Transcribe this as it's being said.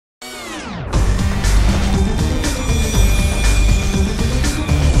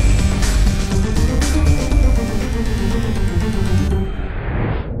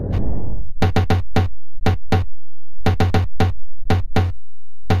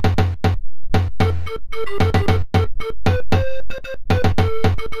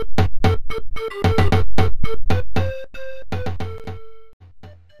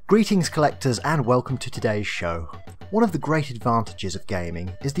Greetings collectors and welcome to today's show. One of the great advantages of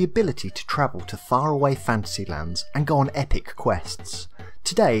gaming is the ability to travel to faraway fantasy lands and go on epic quests.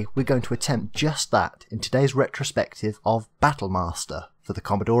 Today we're going to attempt just that in today's retrospective of Battlemaster for the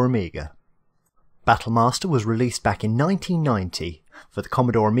Commodore Amiga. Battlemaster was released back in 1990 for the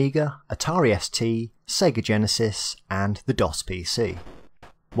Commodore Amiga, Atari ST, Sega Genesis and the DOS PC.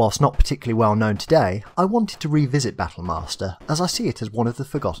 Whilst not particularly well known today, I wanted to revisit Battlemaster as I see it as one of the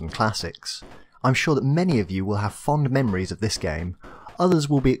forgotten classics. I'm sure that many of you will have fond memories of this game, others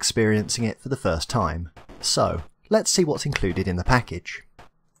will be experiencing it for the first time. So, let's see what's included in the package.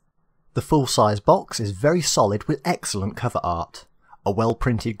 The full-size box is very solid with excellent cover art. A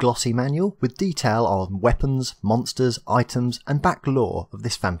well-printed glossy manual with detail on weapons, monsters, items and back lore of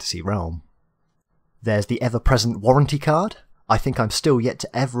this fantasy realm. There's the ever-present warranty card. I think I'm still yet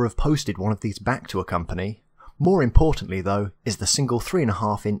to ever have posted one of these back to a company. More importantly though, is the single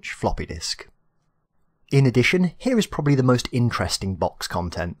 3.5-inch floppy disk. In addition, here is probably the most interesting box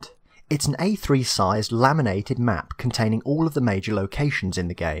content. It's an A3 sized laminated map containing all of the major locations in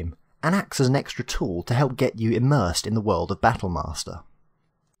the game, and acts as an extra tool to help get you immersed in the world of Battlemaster.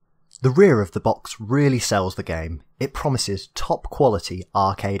 The rear of the box really sells the game. It promises top quality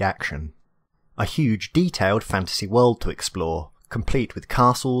arcade action. A huge detailed fantasy world to explore, complete with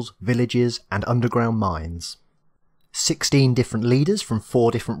castles, villages and underground mines. 16 different leaders from 4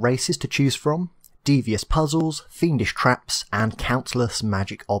 different races to choose from, devious puzzles, fiendish traps and countless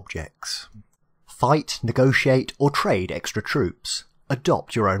magic objects. Fight, negotiate or trade extra troops.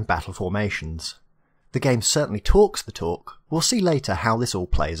 Adopt your own battle formations. The game certainly talks the talk. We'll see later how this all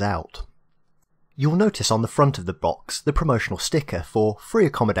plays out. You'll notice on the front of the box the promotional sticker for free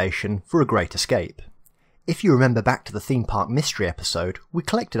accommodation for a great escape. If you remember back to the theme park mystery episode, we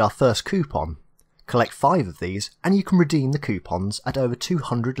collected our first coupon. Collect 5 of these and you can redeem the coupons at over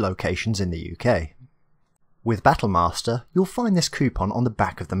 200 locations in the UK. With Battlemaster, you'll find this coupon on the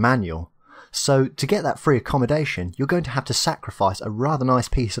back of the manual, so to get that free accommodation you're going to have to sacrifice a rather nice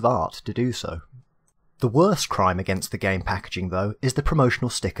piece of art to do so. The worst crime against the game packaging though is the promotional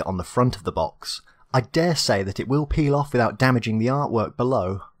sticker on the front of the box. I dare say that it will peel off without damaging the artwork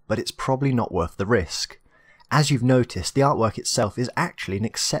below, but it's probably not worth the risk. As you've noticed, the artwork itself is actually an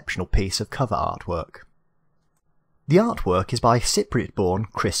exceptional piece of cover artwork. The artwork is by Cypriot-born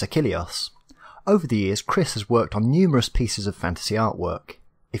Chris Achilleos. Over the years, Chris has worked on numerous pieces of fantasy artwork.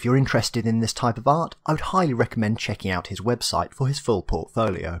 If you're interested in this type of art, I would highly recommend checking out his website for his full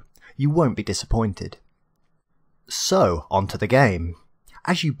portfolio. You won't be disappointed. So, onto the game.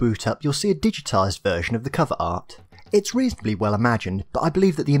 As you boot up, you'll see a digitised version of the cover art. It's reasonably well imagined, but I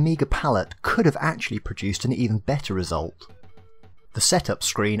believe that the Amiga palette could have actually produced an even better result. The setup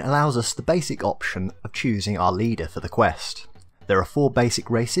screen allows us the basic option of choosing our leader for the quest. There are 4 basic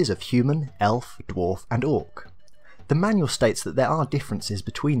races of human, elf, dwarf and orc. The manual states that there are differences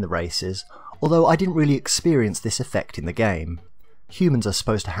between the races, although I didn't really experience this effect in the game. Humans are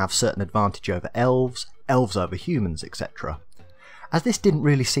supposed to have certain advantage over elves, elves over humans, etc. As this didn't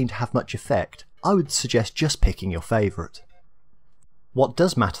really seem to have much effect, I would suggest just picking your favourite. What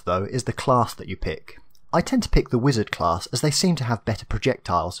does matter though is the class that you pick. I tend to pick the wizard class as they seem to have better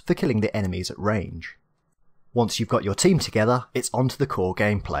projectiles for killing the enemies at range. Once you've got your team together, it's on to the core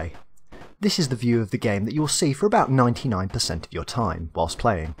gameplay. This is the view of the game that you'll see for about 99% of your time whilst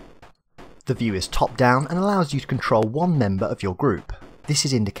playing. The view is top down and allows you to control one member of your group. This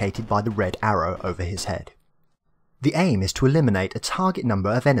is indicated by the red arrow over his head. The aim is to eliminate a target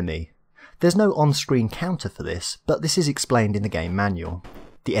number of enemy. There's no on-screen counter for this, but this is explained in the game manual.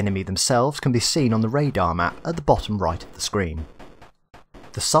 The enemy themselves can be seen on the radar map at the bottom right of the screen.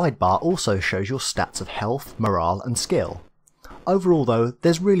 The sidebar also shows your stats of health, morale and skill. Overall though,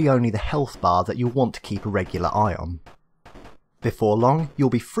 there's really only the health bar that you'll want to keep a regular eye on. Before long,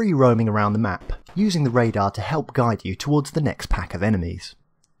 you'll be free roaming around the map, using the radar to help guide you towards the next pack of enemies.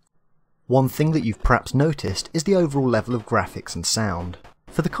 One thing that you've perhaps noticed is the overall level of graphics and sound.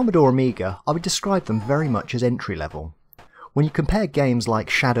 For the Commodore Amiga, I would describe them very much as entry level. When you compare games like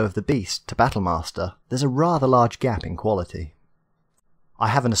Shadow of the Beast to Battlemaster, there's a rather large gap in quality. I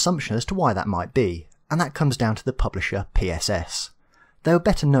have an assumption as to why that might be, and that comes down to the publisher PSS. They were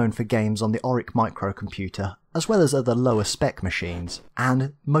better known for games on the Oric microcomputer, as well as other lower spec machines,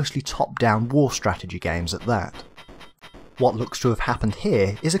 and mostly top-down war strategy games at that. What looks to have happened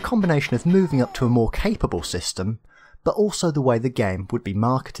here is a combination of moving up to a more capable system, but also the way the game would be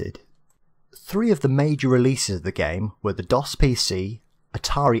marketed. 3 of the major releases of the game were the DOS PC,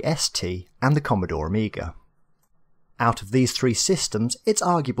 Atari ST and the Commodore Amiga. Out of these three systems, it's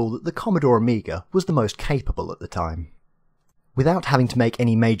arguable that the Commodore Amiga was the most capable at the time. Without having to make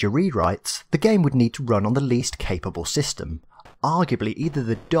any major rewrites, the game would need to run on the least capable system, arguably either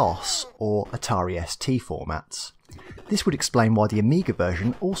the DOS or Atari ST formats. This would explain why the Amiga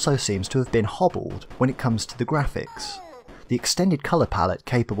version also seems to have been hobbled when it comes to the graphics. The extended colour palette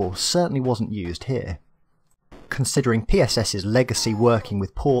capable certainly wasn't used here. Considering PSS's legacy working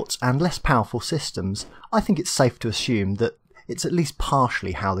with ports and less powerful systems, I think it's safe to assume that it's at least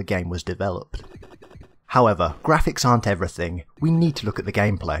partially how the game was developed. However, graphics aren't everything, we need to look at the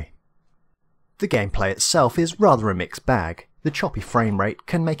gameplay. The gameplay itself is rather a mixed bag. The choppy frame rate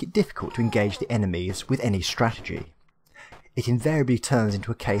can make it difficult to engage the enemies with any strategy. It invariably turns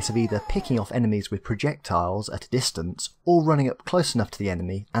into a case of either picking off enemies with projectiles at a distance, or running up close enough to the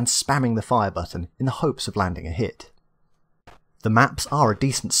enemy and spamming the fire button in the hopes of landing a hit. The maps are a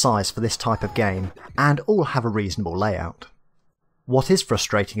decent size for this type of game, and all have a reasonable layout. What is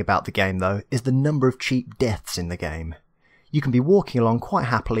frustrating about the game though is the number of cheap deaths in the game. You can be walking along quite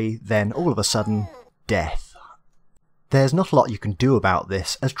happily, then all of a sudden, death. There's not a lot you can do about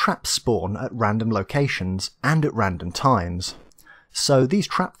this, as traps spawn at random locations and at random times. So these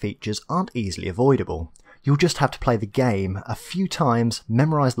trap features aren't easily avoidable. You'll just have to play the game a few times,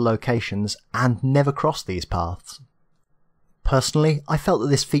 memorise the locations, and never cross these paths. Personally, I felt that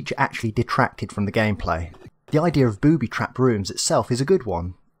this feature actually detracted from the gameplay. The idea of booby-trapped rooms itself is a good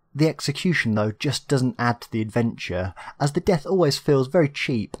one. The execution though just doesn't add to the adventure, as the death always feels very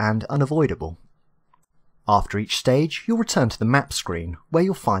cheap and unavoidable. After each stage, you'll return to the map screen, where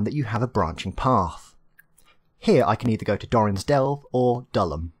you'll find that you have a branching path. Here I can either go to Doran's Delve or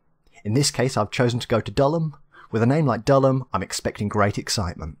Dullum. In this case I've chosen to go to Dullum. With a name like Dullum, I'm expecting great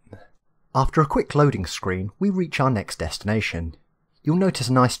excitement. After a quick loading screen, we reach our next destination. You'll notice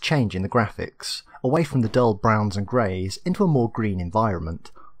a nice change in the graphics, away from the dull browns and greys into a more green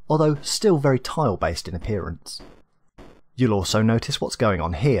environment, although still very tile-based in appearance. You'll also notice what's going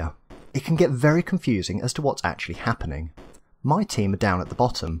on here. It can get very confusing as to what's actually happening. My team are down at the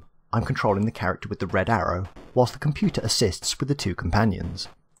bottom. I'm controlling the character with the red arrow, whilst the computer assists with the two companions.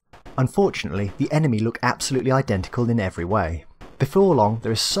 Unfortunately, the enemy look absolutely identical in every way. Before long,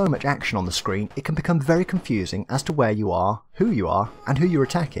 there is so much action on the screen it can become very confusing as to where you are, and who you're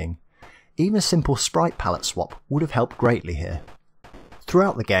attacking. Even a simple sprite palette swap would have helped greatly here.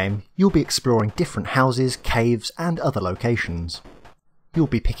 Throughout the game, you'll be exploring different houses, caves, and other locations. You'll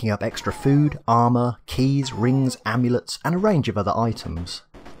be picking up extra food, armour, keys, rings, amulets, and a range of other items.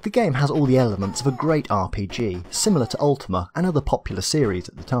 The game has all the elements of a great RPG, similar to Ultima and other popular series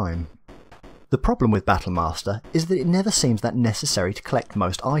at the time. The problem with Battlemaster is that it never seems that necessary to collect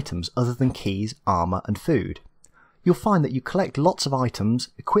most items other than keys, armour, and food. You'll find that you collect lots of items,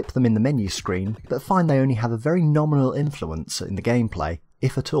 equip them in the menu screen, but find they only have a very nominal influence in the gameplay,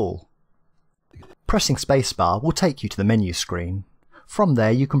 if at all. Pressing spacebar will take you to the menu screen. From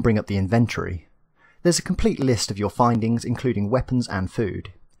there you can bring up the inventory. There's a complete list of your findings including weapons and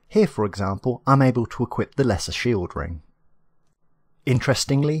food. Here for example I'm able to equip the lesser shield ring.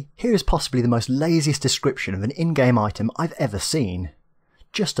 Interestingly, here is possibly the most laziest description of an in-game item I've ever seen.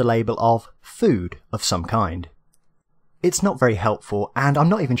 Just a label of food of some kind. It's not very helpful, and I'm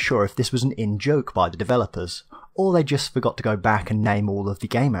not even sure if this was an in-joke by the developers, or they just forgot to go back and name all of the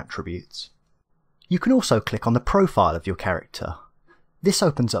game attributes. You can also click on the profile of your character. This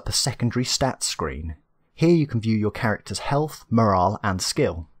opens up a secondary stats screen. Here you can view your character's health, morale, and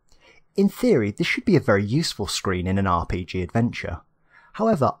skill. In theory, this should be a very useful screen in an RPG adventure.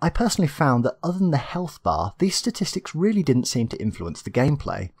 However, I personally found that other than the health bar, these statistics really didn't seem to influence the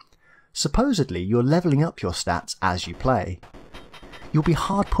gameplay. Supposedly, you're levelling up your stats as you play. You'll be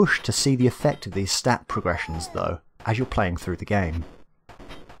hard pushed to see the effect of these stat progressions though, as you're playing through the game.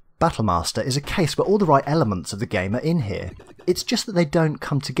 Battlemaster is a case where all the right elements of the game are in here. It's just that they don't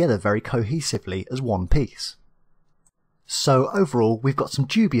come together very cohesively as one piece. So overall, we've got some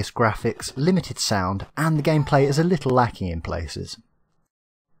dubious graphics, limited sound, and the gameplay is a little lacking in places.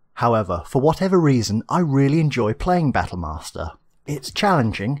 However, for whatever reason, I really enjoy playing Battlemaster. It's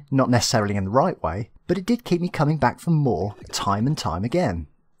challenging, not necessarily in the right way, but it did keep me coming back for more time and time again.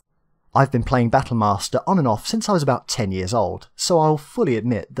 I've been playing Battlemaster on and off since I was about 10 years old, so I'll fully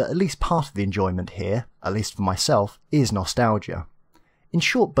admit that at least part of the enjoyment here, at least for myself, is nostalgia. In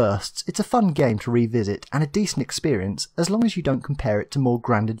short bursts, it's a fun game to revisit and a decent experience as long as you don't compare it to more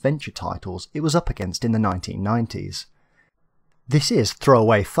grand adventure titles it was up against in the 1990s. This is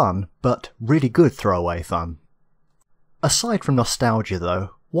throwaway fun, but really good throwaway fun. Aside from nostalgia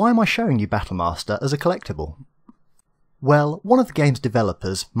though, why am I showing you Battlemaster as a collectible? Well, one of the game's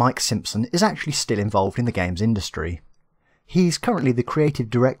developers, Mike Simpson, is actually still involved in the game's industry. He's currently the creative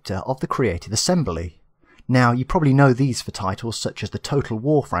director of the Creative Assembly. Now, you probably know these for titles such as the Total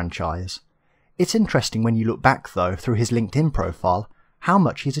War franchise. It's interesting when you look back though, through his LinkedIn profile, how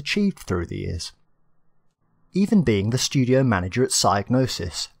much he's achieved through the years. Even being the studio manager at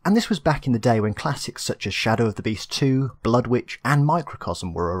Psygnosis, and this was back in the day when classics such as Shadow of the Beast 2, Blood Witch and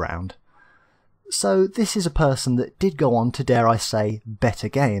Microcosm were around. So this is a person that did go on to, dare I say, better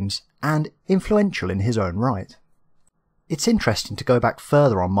games, and influential in his own right. It's interesting to go back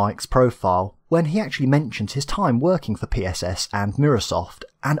further on Mike's profile when he actually mentions his time working for PSS and Mirasoft,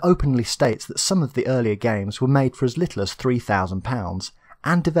 and openly states that some of the earlier games were made for as little as £3,000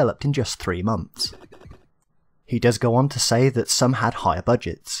 and developed in just 3 months. He does go on to say that some had higher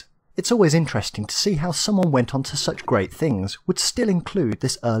budgets. It's always interesting to see how someone went on to such great things would still include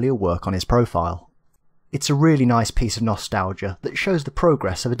this earlier work on his profile. It's a really nice piece of nostalgia that shows the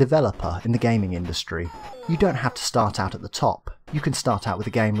progress of a developer in the gaming industry. You don't have to start out at the top, you can start out with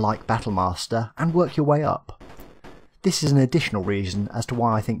a game like Battlemaster and work your way up. This is an additional reason as to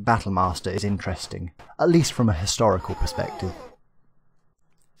why I think Battlemaster is interesting, at least from a historical perspective.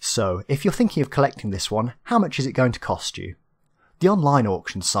 So, if you're thinking of collecting this one, how much is it going to cost you? The online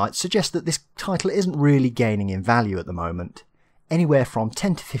auction sites suggest that this title isn't really gaining in value at the moment. Anywhere from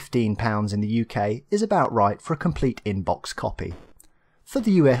 £10 to £15 in the UK is about right for a complete in-box copy. For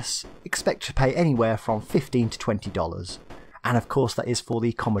the US, expect to pay anywhere from $15 to $20, and of course that is for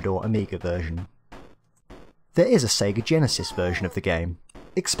the Commodore Amiga version. There is a Sega Genesis version of the game.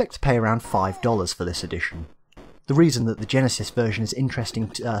 Expect to pay around $5 for this edition. The reason that the Genesis version is interesting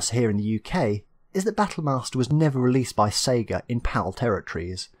to us here in the UK is that Battlemaster was never released by Sega in PAL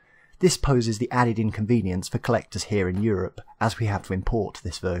territories. This poses the added inconvenience for collectors here in Europe, as we have to import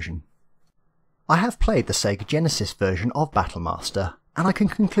this version. I have played the Sega Genesis version of Battlemaster, and I can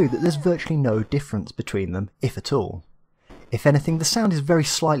conclude that there's virtually no difference between them, if at all. If anything, the sound is very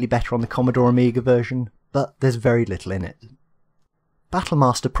slightly better on the Commodore Amiga version, but there's very little in it.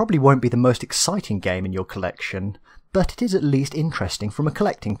 Battlemaster probably won't be the most exciting game in your collection, but it is at least interesting from a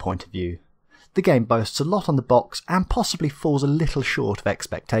collecting point of view. The game boasts a lot on the box and possibly falls a little short of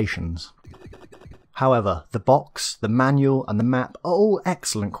expectations. However, the box, the manual and the map are all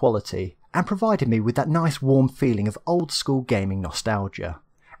excellent quality and provided me with that nice warm feeling of old school gaming nostalgia.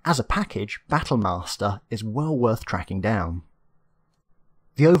 As a package, Battlemaster is well worth tracking down.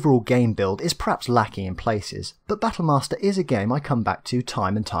 The overall game build is perhaps lacking in places, but Battlemaster is a game I come back to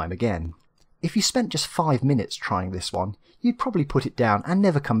time and time again. If you spent just 5 minutes trying this one, you'd probably put it down and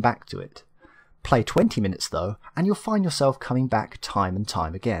never come back to it. Play 20 minutes though, and you'll find yourself coming back time and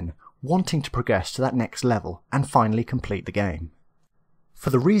time again, wanting to progress to that next level and finally complete the game. For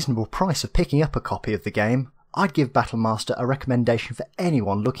the reasonable price of picking up a copy of the game, I'd give Battlemaster a recommendation for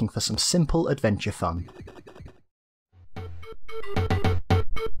anyone looking for some simple adventure fun.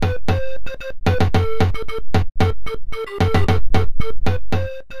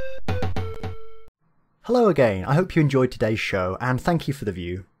 Hello again, I hope you enjoyed today's show and thank you for the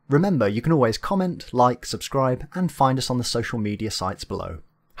view. Remember, you can always comment, like, subscribe and find us on the social media sites below.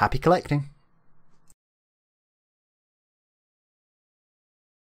 Happy collecting!